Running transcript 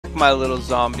my little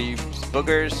zombie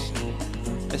boogers.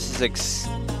 This is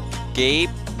Escape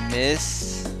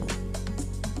Miss.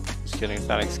 Just kidding, it's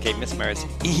not Escape Miss Mary, it's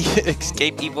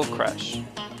Escape Evil Crush.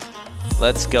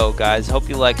 Let's go, guys. Hope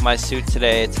you like my suit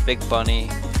today. It's a big bunny.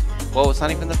 Whoa, it's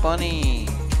not even the bunny.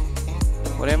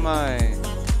 What am I?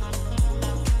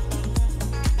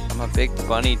 I'm a big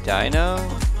bunny dino?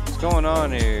 What's going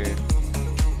on here?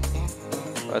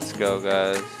 Let's go,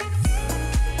 guys.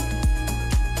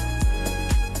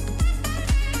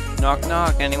 Knock,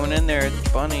 knock. Anyone in there? It's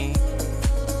Bunny.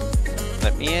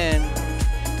 Let me in.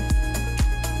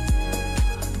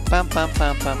 Bum, bum,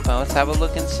 bum, bum, bum. Let's have a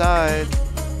look inside.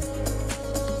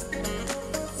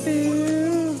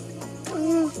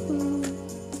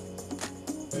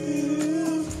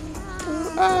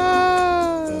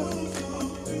 Ah!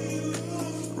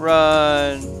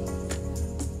 Run.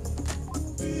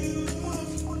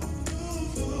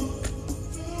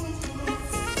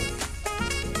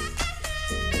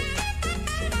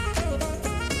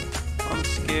 I'm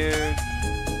scared.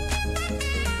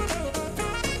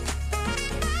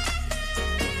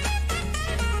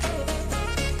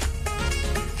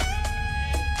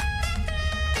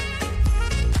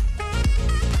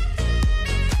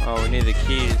 Oh, we need the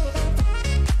keys.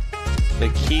 The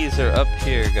keys are up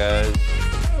here, guys.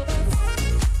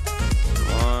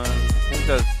 One. I think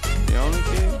that's the only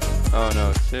key. Oh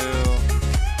no, two.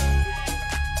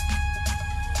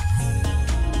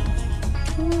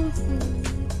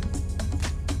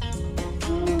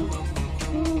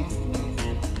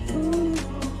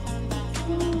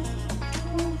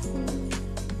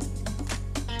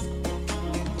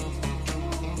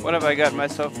 What have I gotten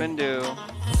myself into?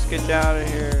 Let's get out of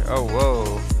here. Oh,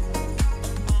 whoa.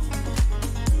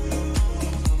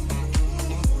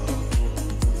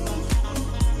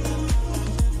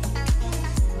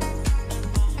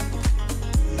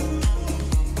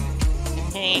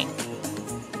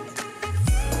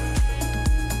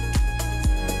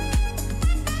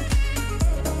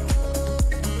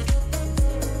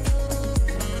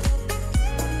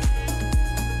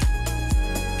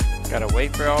 Gotta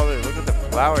wait for all this. Look at the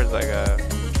flowers I got.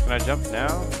 Can I jump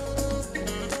now?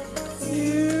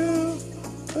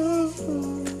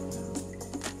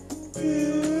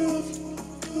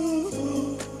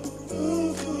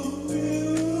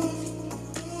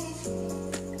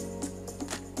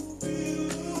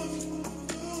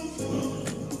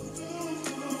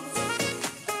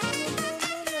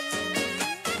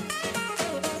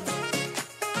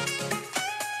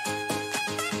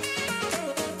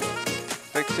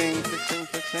 Fixing.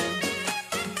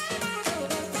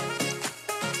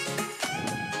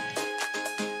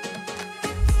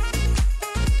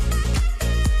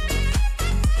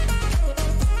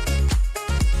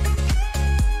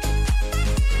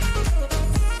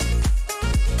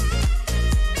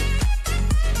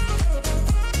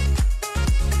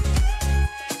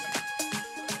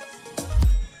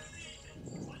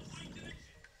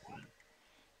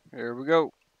 Here we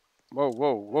go. Whoa,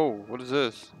 whoa, whoa. What is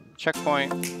this?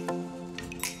 Checkpoint.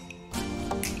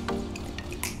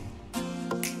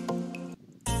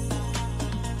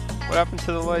 What happened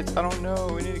to the lights? I don't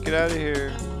know. We need to get out of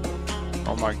here.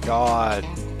 Oh my god.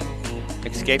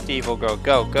 Escape the evil girl.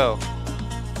 Go, go.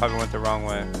 Probably went the wrong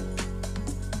way.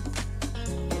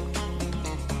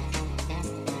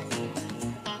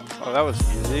 Oh, that was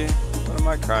easy. What am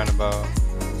I crying about?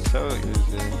 So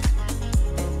easy.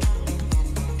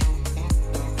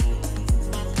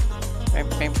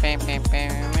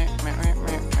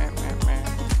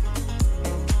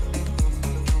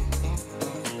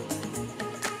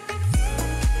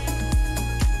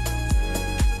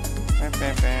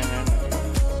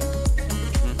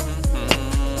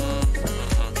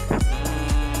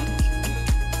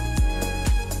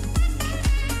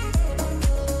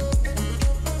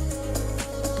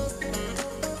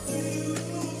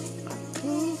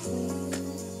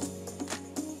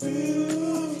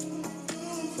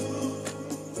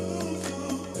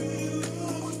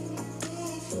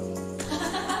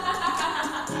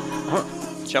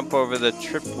 Jump over the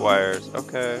tripwires.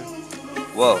 Okay.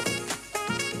 Whoa.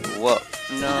 Whoa.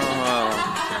 No.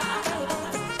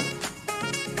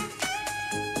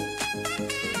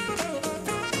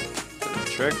 Is it a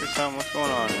trick or something? What's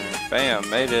going on here? Bam,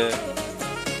 made it.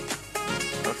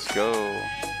 Let's go.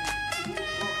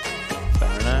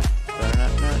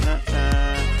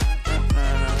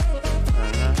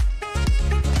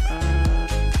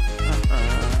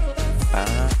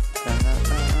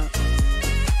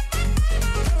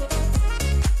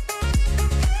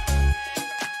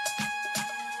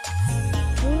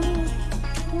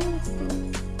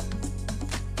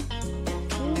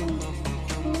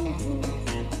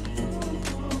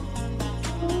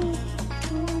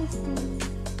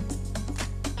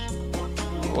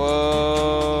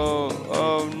 Whoa.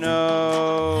 Oh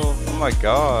no. Oh my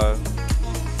god.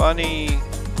 Funny.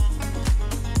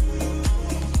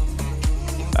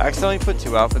 I accidentally put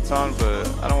 2 outfits on, but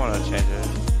I don't want to change it.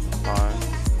 It's fine.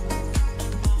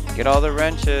 Get all the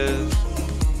wrenches.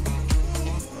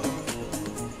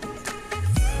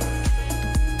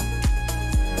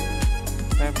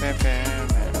 Bam, bam, bam.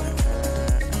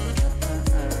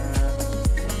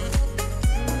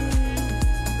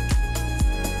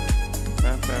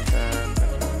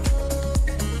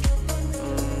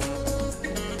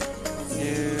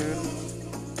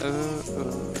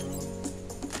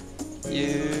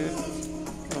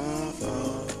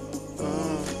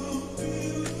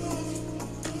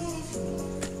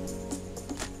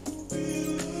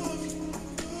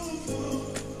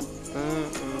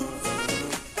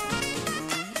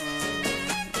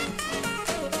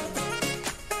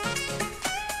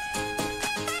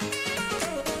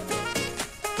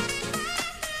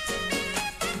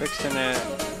 Fixing it.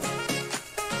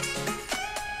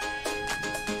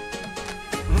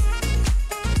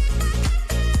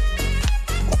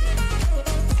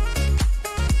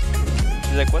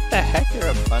 She's like, what the heck, you're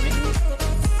a bunny?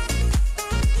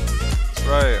 That's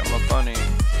right, I'm a bunny.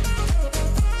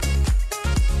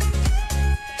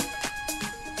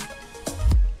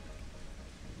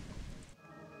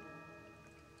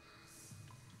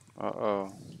 Uh-oh.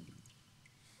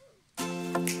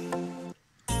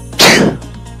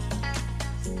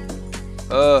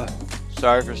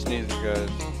 Sorry for sneezing, guys.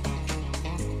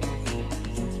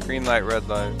 Green light, red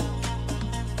light.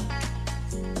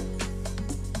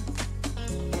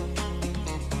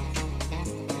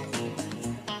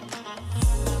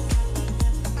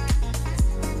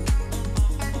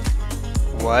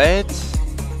 What? It's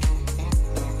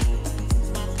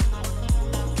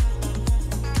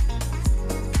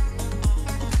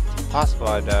possible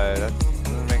I died. That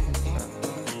doesn't make any sense.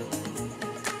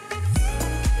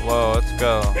 Whoa, let's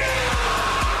go.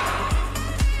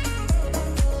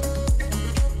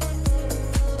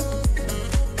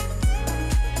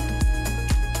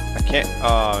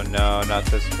 Oh no, not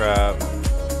this crap.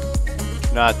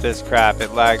 Not this crap,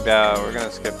 it lagged out. We're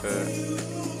gonna skip it.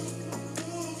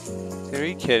 Dude, are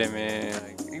you kidding me?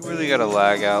 Like, you really gotta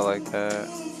lag out like that.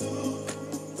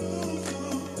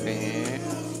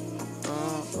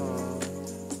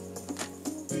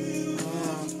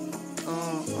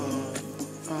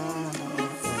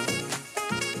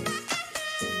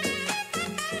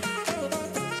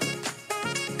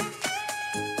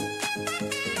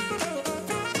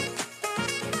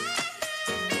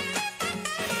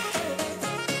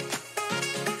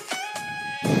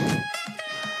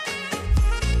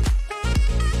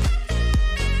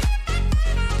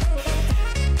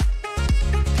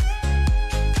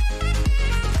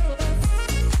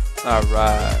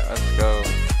 Alright, let's go.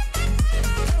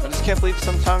 I just can't believe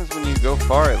sometimes when you go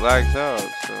far it lags out,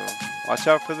 so watch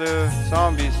out for the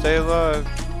zombies, stay alive.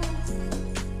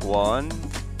 1.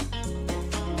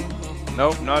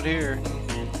 Nope, not here.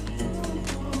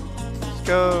 Let's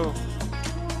go.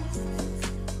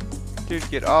 Dude,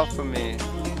 get off of me.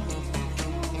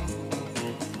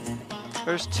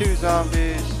 There's 2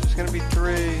 zombies, there's gonna be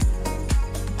 3.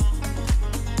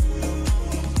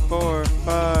 4,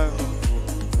 5.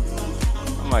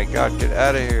 Oh my god, get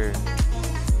out of here.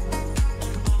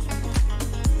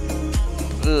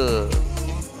 Ugh.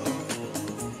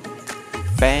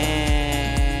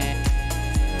 Bam.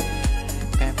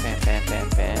 Bam, bam, bam, bam,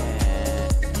 bam.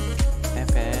 Bam,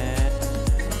 bam.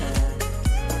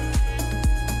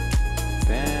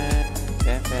 Bam,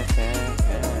 bam, bam, bam,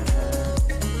 bam.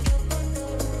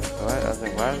 What? I was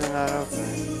like, why is it not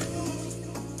opening?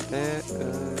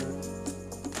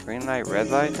 Green light, red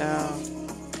light now?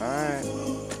 Alright.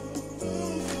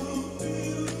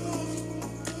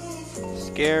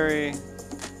 Scary.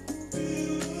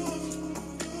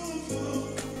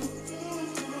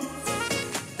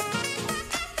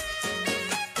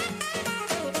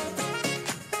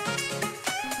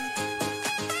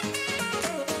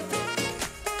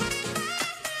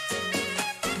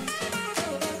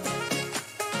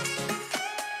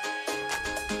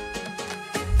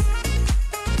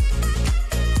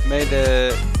 Made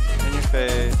it. In your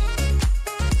face.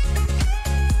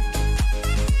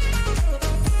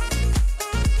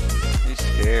 He's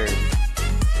scared.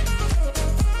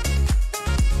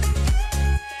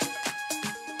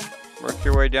 Work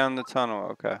your way down the tunnel,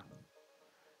 okay.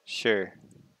 Sure.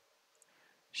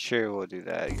 Sure, we'll do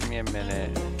that. Give me a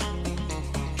minute.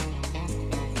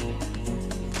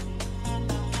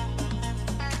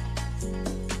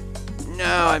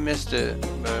 No, I missed it,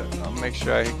 but I'll make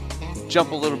sure I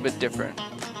jump a little bit different.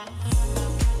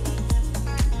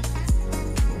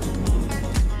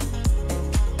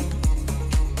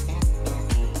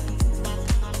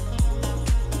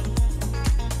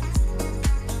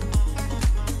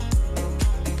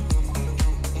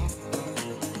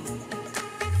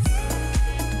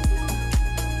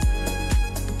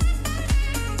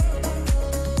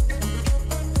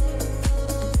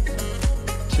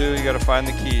 You gotta find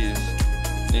the keys.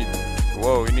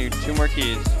 Whoa, we need 2 more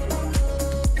keys.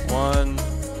 1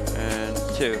 and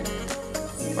 2.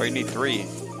 Or you need 3.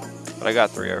 But I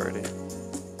got 3 already.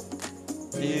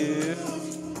 Yeah.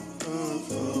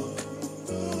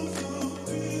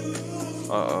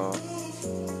 Uh-oh.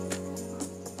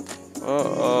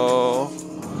 Uh-oh.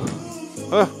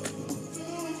 Ah.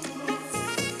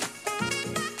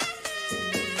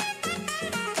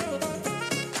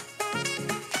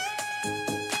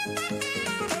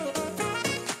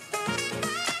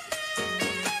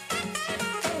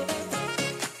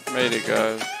 Made it,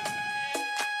 guys.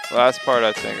 Last part,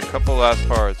 I think. A couple last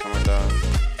parts and we're done.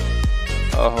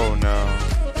 Oh no.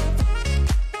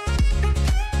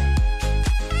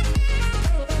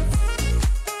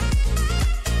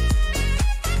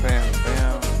 Bam,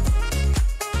 bam.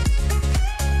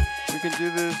 We can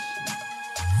do this.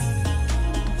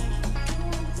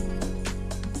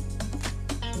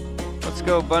 Let's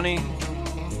go, bunny.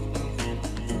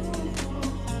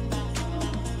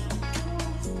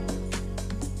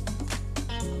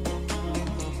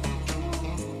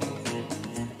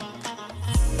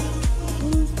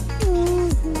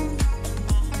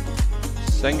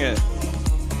 Sing it.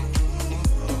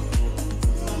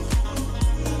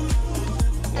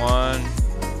 1,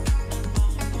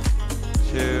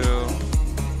 2,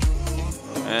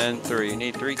 and 3. You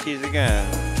need 3 keys again.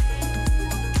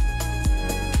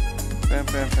 Bam,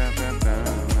 bam, bam, bam,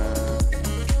 bam, bam.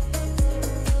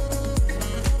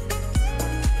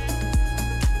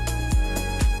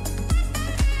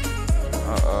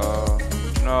 Uh-oh.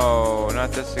 No,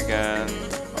 not this again.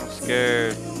 I'm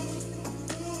scared.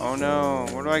 Oh no,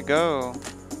 where do I go?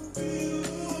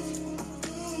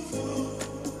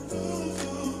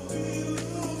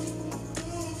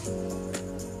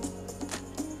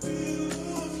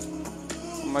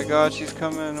 Oh my god, she's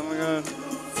coming. Oh my god.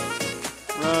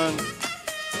 Run.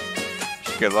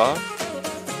 She get lost?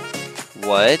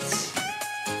 What?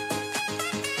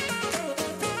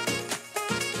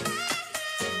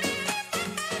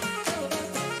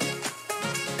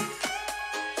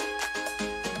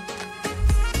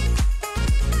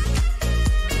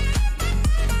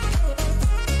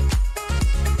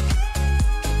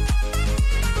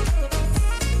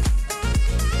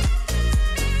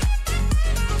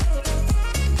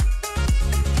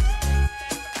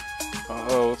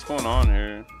 What's going on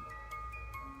here?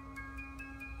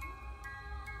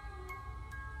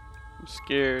 I'm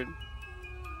scared.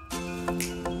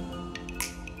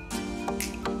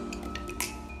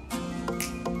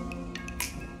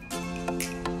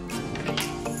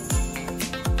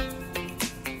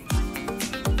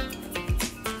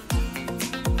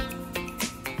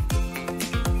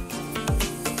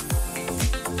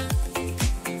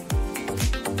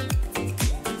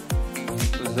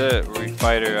 This is it. We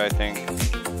fight her, I think.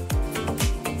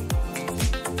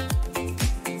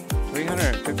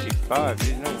 355,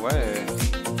 dude, no way.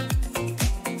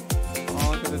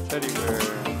 Oh, look at the teddy bear.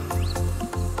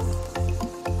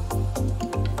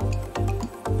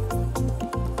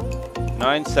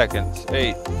 Nine seconds.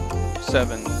 8,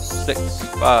 7, 6,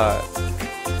 5,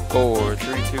 4,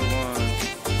 3, 2, 1.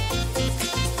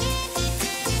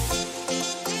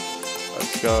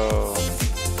 Let's go.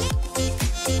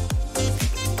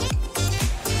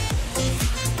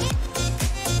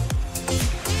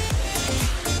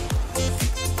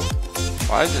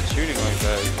 Why is it shooting like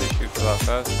that? It usually shoots a lot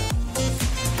faster.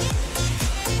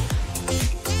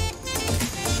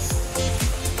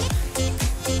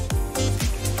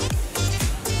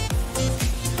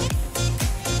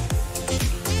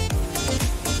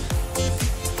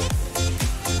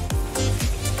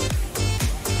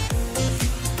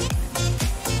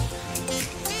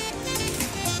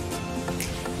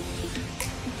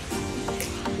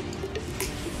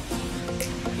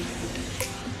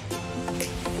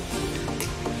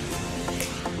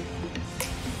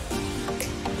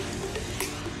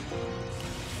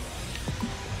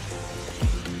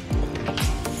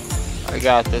 I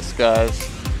got this, guys.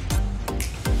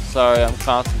 Sorry, I'm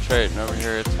concentrating over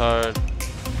here. It's hard.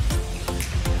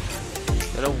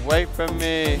 Get away from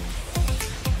me.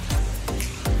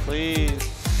 Please.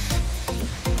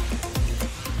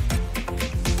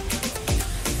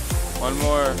 One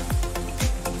more.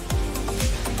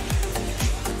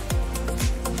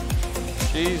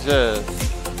 Jesus.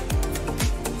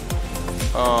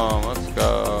 Let's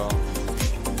go.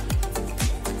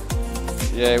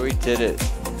 Yeah, we did it.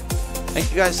 Thank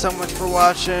you guys so much for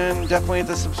watching. Definitely hit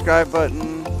the subscribe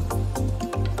button.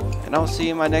 And I'll see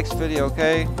you in my next video,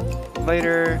 okay?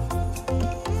 Later.